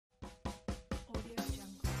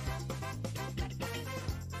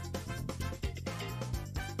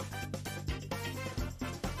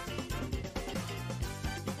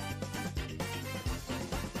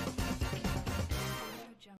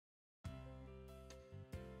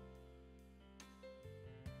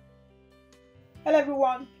Hello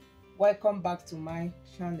everyone, welcome back to my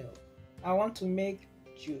channel. I want to make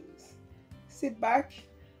juice. Sit back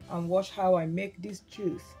and watch how I make this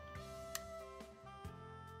juice.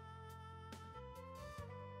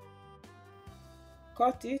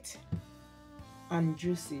 Cut it and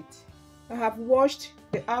juice it. I have washed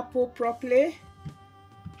the apple properly.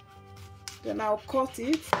 Then I'll cut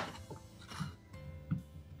it.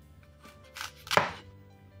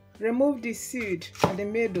 Remove the seed at the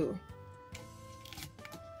middle.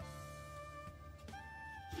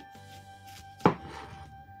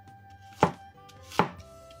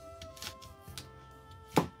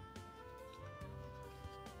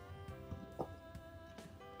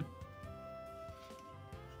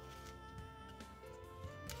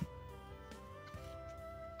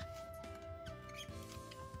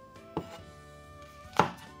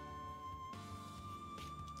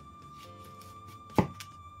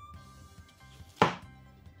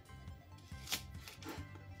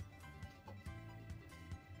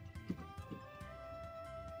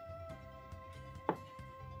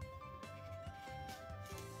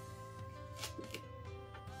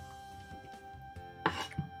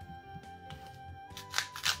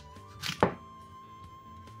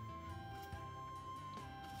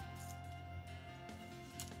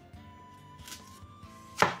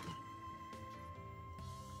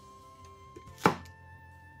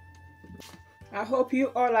 I hope you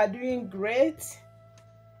all are doing great.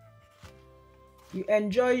 You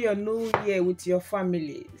enjoy your new year with your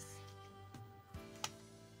families.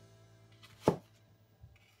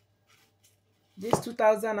 This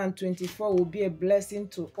 2024 will be a blessing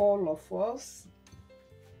to all of us.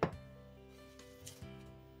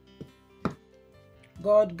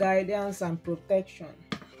 God guidance and protection.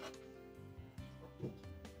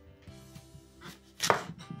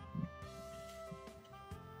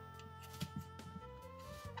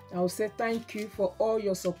 I will say thank you for all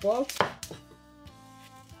your support.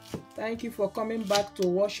 Thank you for coming back to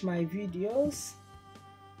watch my videos.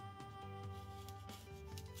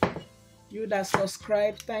 You that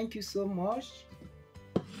subscribe, thank you so much.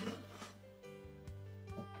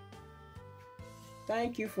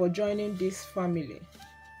 Thank you for joining this family.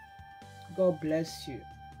 God bless you.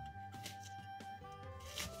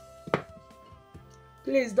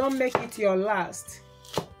 Please don't make it your last.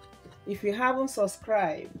 If you haven't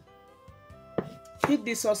subscribed, hit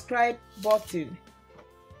the subscribe button.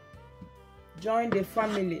 Join the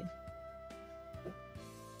family.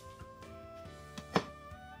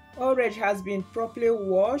 Orange has been properly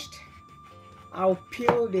washed. I'll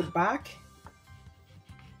peel the back.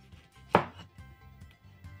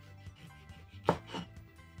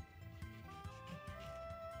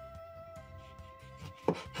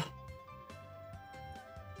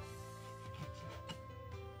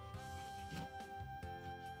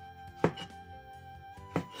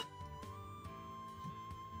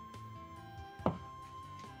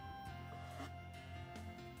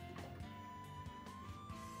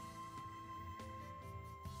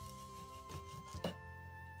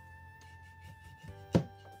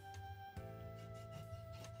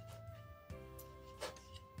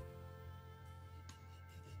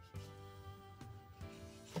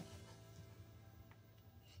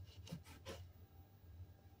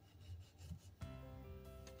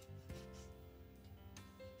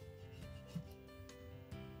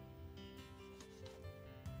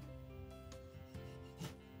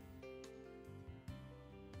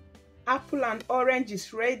 Apple and orange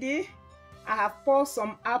is ready. I have poured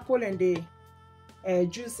some apple in the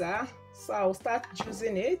juicer, so I'll start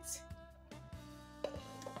juicing it.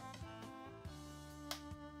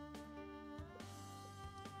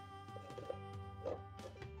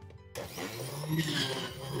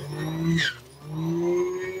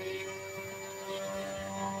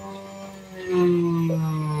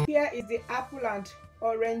 Here is the apple and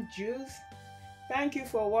orange juice. Thank you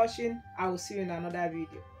for watching. I will see you in another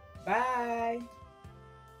video. Bye.